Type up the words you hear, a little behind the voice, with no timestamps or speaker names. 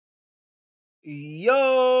Yo,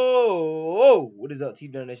 what is up,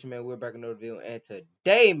 Team Donation, man? We're back in another video, and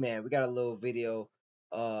today, man, we got a little video.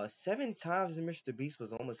 7 times MrBeast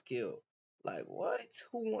was almost killed. Like, what?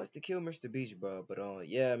 Who wants to kill MrBeast, bro? But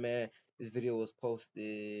yeah, man, this video was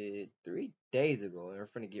posted 3 days ago, and we're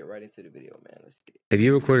finna get right into the video, man. Let's get it. Have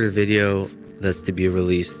you recorded a video that's to be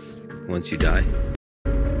released once you die?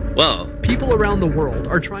 Well, people around the world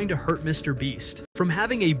are trying to hurt MrBeast. From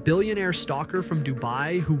having a billionaire stalker from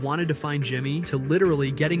Dubai who wanted to find Jimmy, to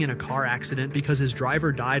literally getting in a car accident because his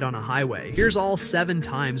driver died on a highway. Here's all 7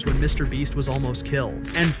 times when MrBeast was almost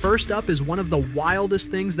killed. And first up is one of the wildest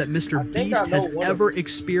things that MrBeast has ever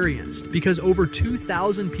experienced, because over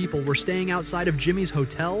 2,000 people were staying outside of Jimmy's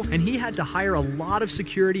hotel, and he had to hire a lot of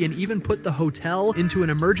security and even put the hotel into an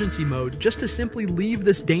emergency mode just to simply leave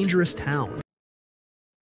this dangerous town.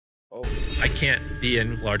 I can't be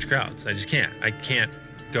in large crowds. I just can't. I can't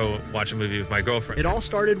go watch a movie with my girlfriend. It all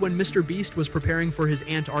started when MrBeast was preparing for his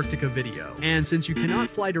Antarctica video. And since you cannot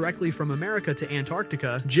fly directly from America to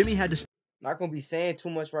Antarctica, Jimmy had to... Not gonna be saying too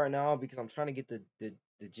much right now because I'm trying to get the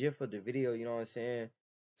gif of the video, you know what I'm saying?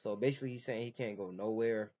 So basically he's saying he can't go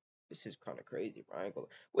nowhere. This is kind of crazy, bro.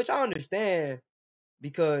 Which I understand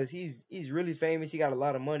because he's really famous. He got a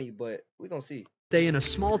lot of money, but we're gonna see. Stay in a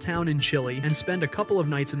small town in Chile and spend a couple of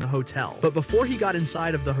nights in the hotel. But before he got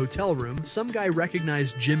inside of the hotel room, some guy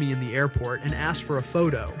recognized Jimmy in the airport and asked for a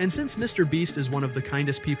photo. And since MrBeast is one of the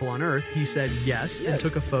kindest people on earth, he said yes and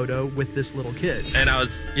took a photo with this little kid. And I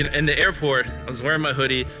was, in the airport, I was wearing my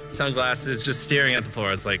hoodie, sunglasses, just staring at the floor.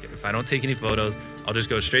 I was like, if I don't take any photos, I'll just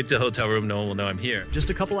go straight to the hotel room. No one will know I'm here. Just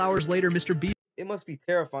a couple hours later, MrBeast... It must be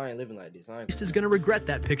terrifying living like this. Is going to regret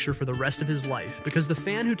that picture for the rest of his life, because the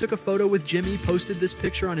fan who took a photo with Jimmy posted this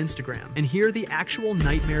picture on Instagram, and here the actual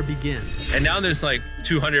nightmare begins. And now there's like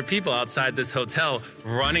 200 people outside this hotel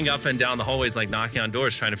running up and down the hallways, like knocking on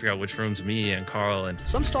doors, trying to figure out which room's me and Carl. And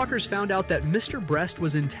some stalkers found out that Mr. Breast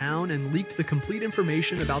was in town and leaked the complete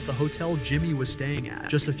information about the hotel Jimmy was staying at.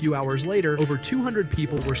 Just a few hours later, over 200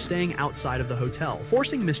 people were staying outside of the hotel,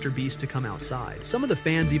 forcing MrBeast to come outside. Some of the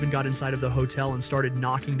fans even got inside of the hotel and started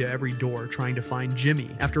knocking to every door trying to find Jimmy.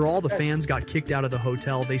 After all the fans got kicked out of the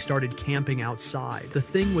hotel, they started camping outside. The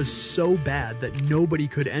thing was so bad that nobody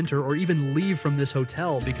could enter or even leave from this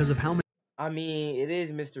hotel because of how many... I mean, it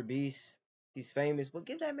is MrBeast. He's famous, but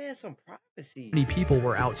give that man some privacy. Many people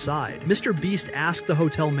were outside. MrBeast asked the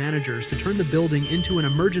hotel managers to turn the building into an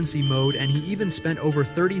emergency mode, and he even spent over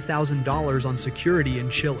 $30,000 on security in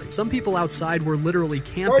Chile. Some people outside were literally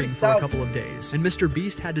camping for a couple of days, and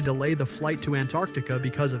MrBeast had to delay the flight to Antarctica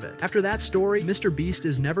because of it. After that story, MrBeast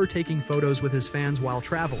is never taking photos with his fans while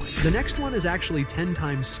traveling. The next one is actually 10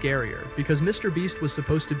 times scarier, because MrBeast was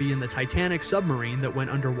supposed to be in the Titanic submarine that went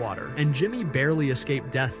underwater, and Jimmy barely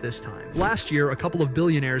escaped death this time. Last year, a couple of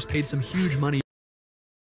billionaires paid some huge money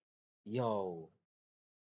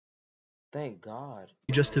thank God.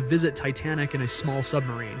 just to visit Titanic in a small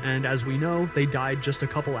submarine, and as we know, they died just a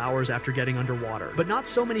couple hours after getting underwater. But not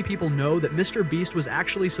so many people know that MrBeast was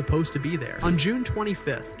actually supposed to be there. On June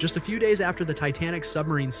 25th, just a few days after the Titanic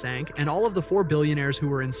submarine sank, and all of the 4 billionaires who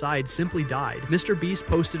were inside simply died, MrBeast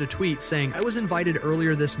posted a tweet saying, "I was invited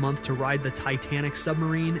earlier this month to ride the Titanic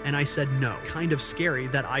submarine, and I said no. Kind of scary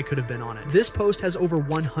that I could have been on it." This post has over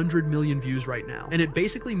 100 million views right now, and it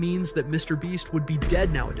basically means that MrBeast would be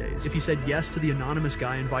dead nowadays if he said yes to the anonymous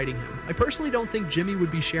guy inviting him. I personally don't think Jimmy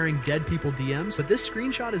would be sharing dead people DMs, but this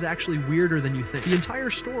screenshot is actually weirder than you think. The entire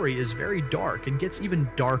story is very dark and gets even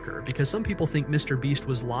darker because some people think MrBeast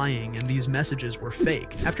was lying and these messages were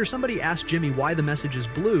faked. After somebody asked Jimmy why the message is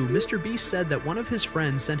blue, MrBeast said that one of his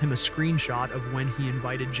friends sent him a screenshot of when he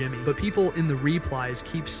invited Jimmy, but people in the replies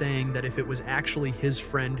keep saying that if it was actually his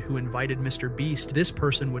friend who invited MrBeast, this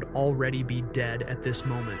person would already be dead at this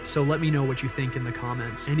moment. So let me know what you think in the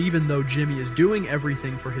comments. And even though Jimmy is doing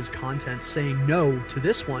everything for his content, saying no to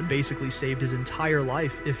this one basically saved his entire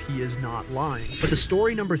life if he is not lying. But the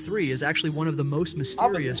story number 3 is actually one of the most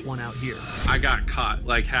mysterious one out here. I got caught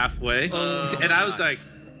like halfway, and I was like,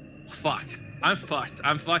 fuck. I'm fucked.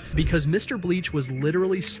 I'm fucked. Because Mr. Bleach was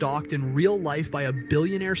literally stalked in real life by a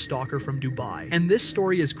billionaire stalker from Dubai. And this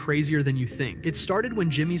story is crazier than you think. It started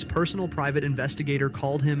when Jimmy's personal private investigator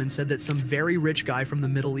called him and said that some very rich guy from the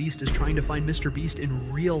Middle East is trying to find MrBeast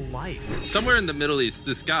in real life. Somewhere in the Middle East,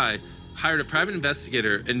 this guy hired a private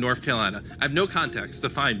investigator in North Carolina. I have no context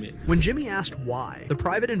to find me. When Jimmy asked why, the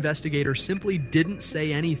private investigator simply didn't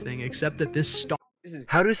say anything except that this stalker...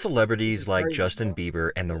 How do celebrities like Justin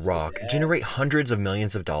Bieber and The Rock generate hundreds of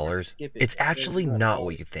millions of dollars? It's actually not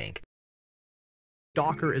what you think.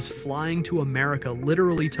 stalker is flying to America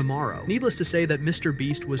literally tomorrow. Needless to say that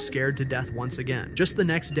MrBeast was scared to death once again. Just the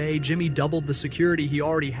next day, Jimmy doubled the security he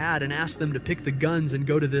already had and asked them to pick the guns and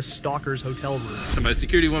go to this stalker's hotel room. So my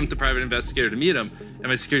security went with the private investigator to meet him, and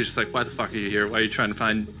my security's just like, why the fuck are you here? Why are you trying to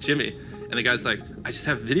find Jimmy? And the guy's like, I just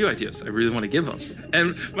have video ideas I really want to give him.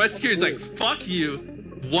 And my security's like, fuck you.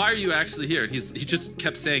 Why are you actually here? And he just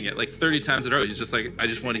kept saying it like 30 times in a row. He's just like, I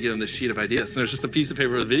just want to give him this sheet of ideas. And there's just a piece of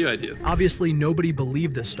paper with video ideas. Obviously, nobody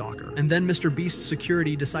believed this stalker. And then MrBeast's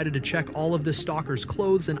security decided to check all of this stalker's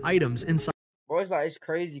clothes and items inside. Bro, it's like, it's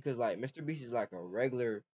crazy because like MrBeast is like a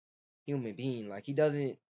regular human being. Like, he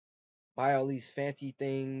doesn't buy all these fancy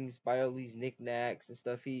things, buy all these knickknacks and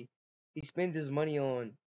stuff. He spends his money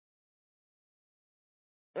on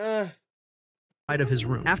of his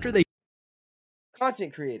room. After they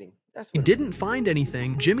content creating. He didn't find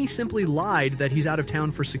anything. Jimmy simply lied that he's out of town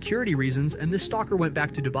for security reasons, and this stalker went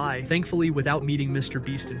back to Dubai, thankfully without meeting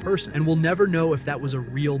MrBeast in person. And we'll never know if that was a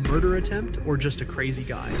real murder attempt or just a crazy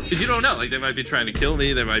guy. Because you don't know, like they might be trying to kill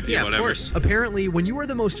me, they might be whatever. Of course. Apparently, when you are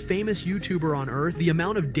the most famous YouTuber on earth, the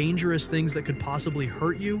amount of dangerous things that could possibly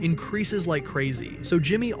hurt you increases like crazy. So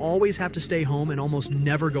Jimmy always have to stay home and almost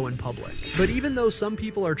never go in public. But even though some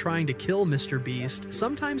people are trying to kill MrBeast,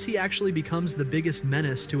 sometimes he actually becomes the biggest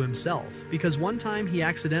menace to himself. Because one time he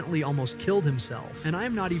accidentally almost killed himself, and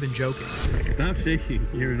I'm not even joking. Stop shaking,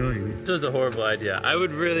 you're annoying. This was a horrible idea. I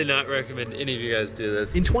would really not recommend any of you guys do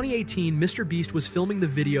this. In 2018, MrBeast was filming the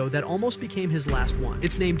video that almost became his last one.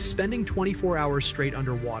 It's named Spending 24 Hours Straight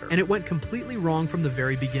Underwater, and it went completely wrong from the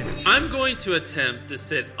very beginning. I'm going to attempt to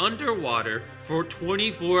sit underwater for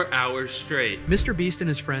 24 hours straight. MrBeast and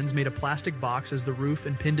his friends made a plastic box as the roof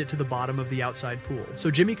and pinned it to the bottom of the outside pool,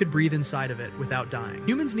 so Jimmy could breathe inside of it without dying.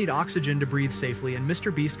 Humans need oxygen to breathe safely, and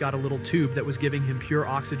MrBeast got a little tube that was giving him pure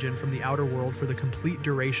oxygen from the outer world for the complete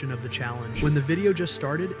duration of the challenge. When the video just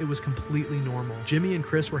started, it was completely normal. Jimmy and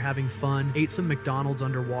Chris were having fun, ate some McDonald's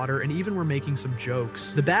underwater, and even were making some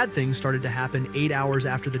jokes. The bad things started to happen 8 hours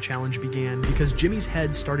after the challenge began because Jimmy's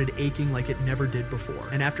head started aching like it never did before.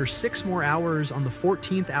 And after 6 more hours on the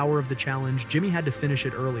 14th hour of the challenge, Jimmy had to finish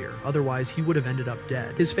it earlier, otherwise he would have ended up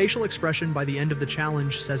dead. His facial expression by the end of the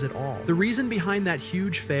challenge says it all. The reason behind that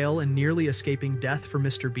huge fail and nearly escaping death for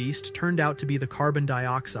MrBeast turned out to be the carbon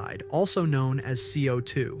dioxide, also known as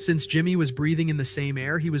CO2. Since Jimmy was breathing in the same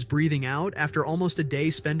air he was breathing out, after almost a day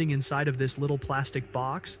spending inside of this little plastic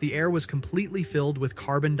box, the air was completely filled with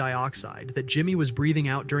carbon dioxide that Jimmy was breathing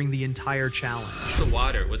out during the entire challenge. The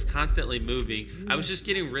water was constantly moving. I was just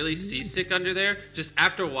getting really seasick under there. Just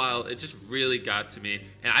after a while, it just really got to me,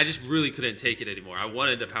 and I just really couldn't take it anymore. I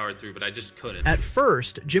wanted to power through, but I just couldn't. At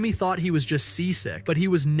first, Jimmy thought he was just seasick, but he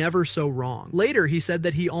was never so wrong. Later, he said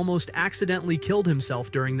that he almost accidentally killed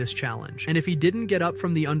himself during this challenge, and if he didn't get up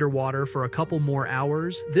from the underwater for a couple more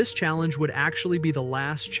hours, this challenge would actually be the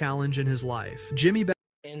last challenge in his life. Jimmy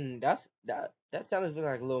And that sounded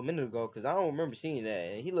like a little minute ago because I don't remember seeing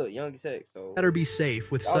that, and he looked young as heck. So better be safe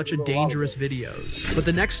with such a dangerous videos. But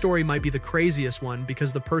the next story might be the craziest one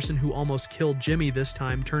because the person who almost killed Jimmy this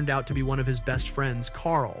time turned out to be one of his best friends,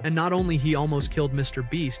 Carl. And not only he almost killed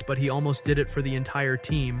MrBeast, but he almost did it for the entire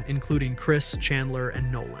team, including Chris, Chandler, and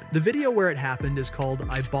Nolan. The video where it happened is called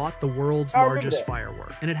I Bought the World's Largest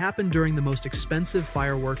Firework, and it happened during the most expensive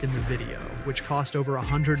firework in the video, which cost over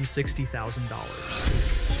 $160,000.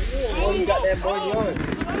 Oh, you got that money on.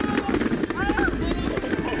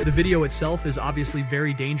 The video itself is obviously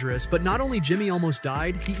very dangerous, but not only Jimmy almost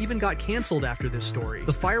died, he even got canceled after this story.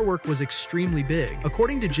 The firework was extremely big.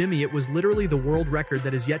 According to Jimmy, it was literally the world record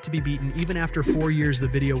that is yet to be beaten even after 4 years the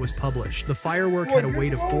video was published. The firework had a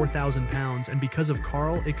weight of 4,000 pounds, and because of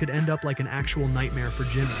Carl, it could end up like an actual nightmare for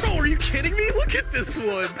Jimmy. Bro, are you kidding me? Look at this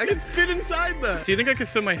one. I can fit inside that. Do you think I could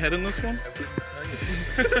fit my head in this one?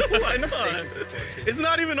 Why not? It's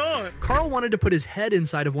not even on. Carl wanted to put his head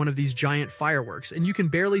inside of one of these giant fireworks, and you can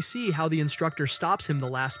barely see how the instructor stops him the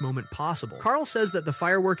last moment possible. Carl says that the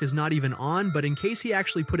firework is not even on, but in case he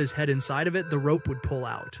actually put his head inside of it, the rope would pull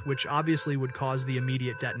out, which obviously would cause the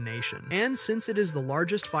immediate detonation. And since it is the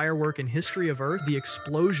largest firework in history of Earth, the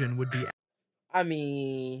explosion would be I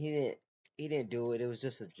mean, he didn't do it. It was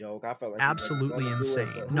just a joke. I felt like absolutely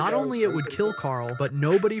insane. Not only it would kill Carl, but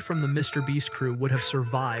nobody from the MrBeast crew would have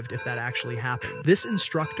survived if that actually happened. This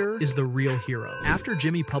instructor is the real hero. After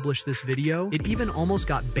Jimmy published this video, it even almost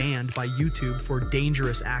got banned by YouTube for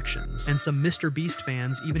dangerous actions. And some MrBeast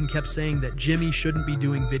fans even kept saying that Jimmy shouldn't be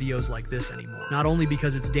doing videos like this anymore. Not only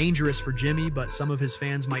because it's dangerous for Jimmy, but some of his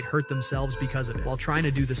fans might hurt themselves because of it, while trying to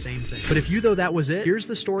do the same thing. But if you thought that was it, here's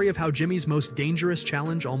the story of how Jimmy's most dangerous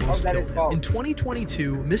challenge almost killed him. In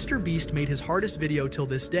 2022, MrBeast made his hardest video till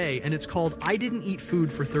this day, and it's called I Didn't Eat Food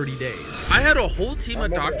for 30 Days. I had a whole team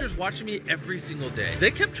of doctors watching me every single day. They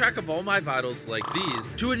kept track of all my vitals like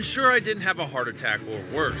these to ensure I didn't have a heart attack or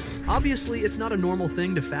worse. Obviously, it's not a normal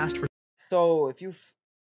thing to fast for. So if you,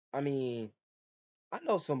 I mean, I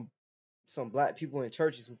know some black people in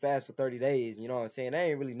churches who fast for 30 days. You know what I'm saying? That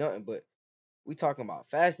ain't really nothing, but we talking about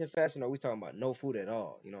fasting, or we talking about no food at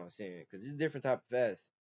all? You know what I'm saying? Because it's a different type of fast.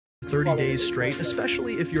 30 days straight,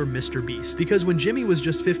 especially if you're MrBeast. Because when Jimmy was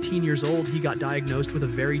just 15 years old, he got diagnosed with a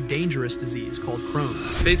very dangerous disease called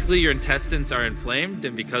Crohn's. Basically, your intestines are inflamed,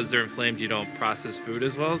 and because they're inflamed, you don't process food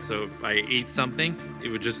as well. So if I eat something, it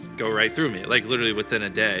would just go right through me, like literally within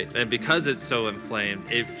a day. And because it's so inflamed,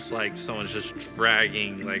 it's like someone's just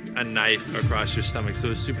dragging like a knife across your stomach.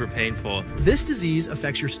 So it's super painful. This disease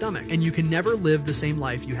affects your stomach, and you can never live the same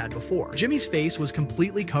life you had before. Jimmy's face was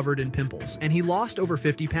completely covered in pimples, and he lost over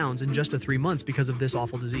 50 pounds in just 3 months because of this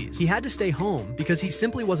awful disease. He had to stay home because he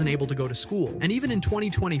simply wasn't able to go to school. And even in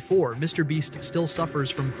 2024, MrBeast still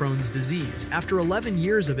suffers from Crohn's disease, after 11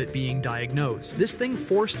 years of it being diagnosed. This thing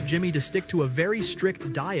forced Jimmy to stick to a very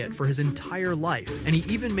strict diet for his entire life, and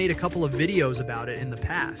he even made a couple of videos about it in the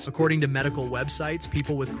past. According to medical websites,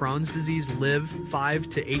 people with Crohn's disease live 5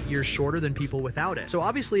 to 8 years shorter than people without it. So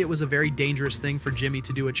obviously it was a very dangerous thing for Jimmy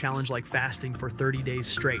to do a challenge like fasting for 30 days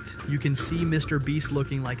straight. You can see MrBeast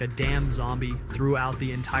looking like a damn zombie throughout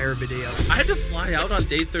the entire video. I had to fly out on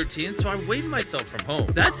day 13, so I weighed myself from home.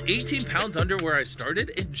 That's 18 pounds under where I started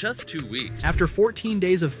in just 2 weeks. After 14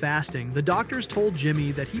 days of fasting, the doctors told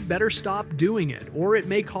Jimmy that he better stop doing it, or it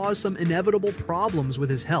may cause some inevitable problems with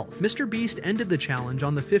his health. MrBeast ended the challenge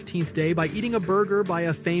on the 15th day by eating a burger by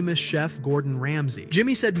a famous chef, Gordon Ramsay.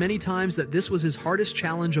 Jimmy said many times that this was his hardest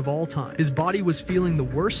challenge of all time. His body was feeling the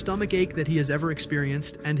worst stomach ache that he has ever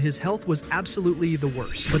experienced, and his health was absolutely the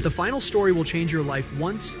worst. But the final story will change your life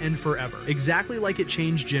once and forever, exactly like it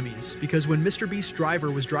changed Jimmy's, because when MrBeast's driver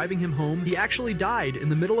was driving him home, he actually died in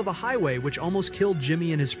the middle of a highway, which almost killed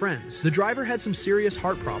Jimmy and his friends. The driver had some serious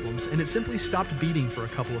heart problems, and it simply stopped beating for a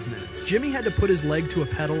couple of minutes. Jimmy had to put his leg to a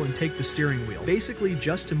pedal and take the steering wheel, basically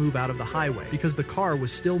just to move out of the highway, because the car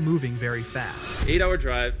was still moving very fast. 8-hour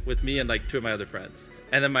drive with me and like 2 of my other friends.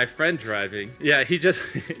 And then my friend driving, yeah, he just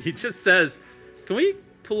says, "Can we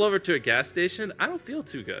pull over to a gas station? I don't feel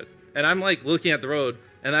too good." And I'm like looking at the road,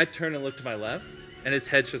 and I turn and look to my left, and his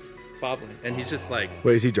head's just bobbling, and he's just like,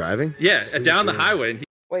 Wait, is he driving? yeah, down the highway, and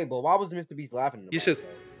Wait, but why was MrBeast laughing? he's just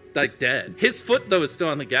like dead. His foot though is still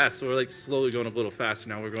on the gas, so we're like slowly going a little faster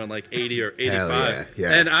now. We're going like 80 or 85. Hell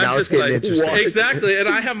yeah. And I'm Now it's just getting like, interesting. exactly. And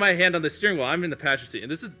I have my hand on the steering wheel. I'm in the passenger seat,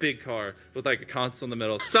 and this is a big car with like a console in the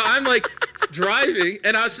middle. So I'm like driving,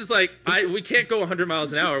 and I was just like, we can't go 100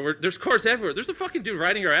 miles an hour. There's cars everywhere. There's a fucking dude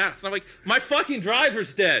riding our ass, and I'm like, my fucking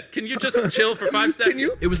driver's dead. Can you just chill for 5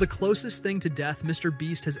 seconds? It was the closest thing to death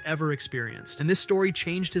MrBeast has ever experienced, and this story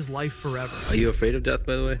changed his life forever. Are you afraid of death,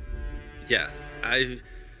 by the way? Yes,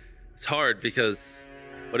 it's hard because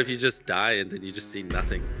what if you just die and then you just see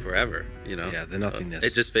nothing forever, you know? Yeah, the nothingness.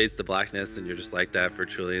 It just fades to blackness, and you're just like that for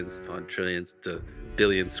trillions upon trillions to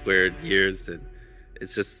billion squared years, and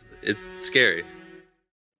it's scary.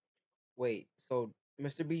 Wait, so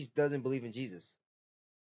MrBeast doesn't believe in Jesus.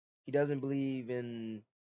 He doesn't believe in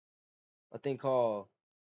a thing called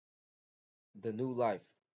the new life.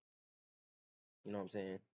 You know what I'm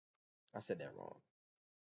saying? I said that wrong.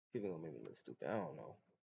 People gonna make me look stupid. I don't know.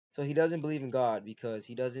 So he doesn't believe in God because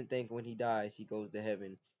he doesn't think when he dies he goes to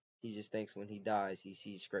heaven. He just thinks when he dies he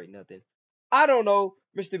sees straight nothing. I don't know,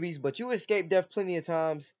 MrBeast, but you escaped death plenty of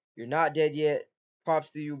times. You're not dead yet.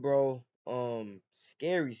 Props to you, bro.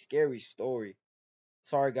 Scary story.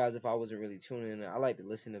 Sorry guys if I wasn't really tuning in. I like to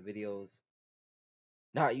listen to videos.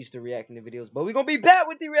 Not used to reacting to videos, but we're gonna be back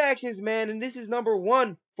with the reactions, man. And this is number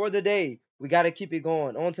 1 for the day. We gotta keep it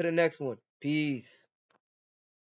going. On to the next one. Peace.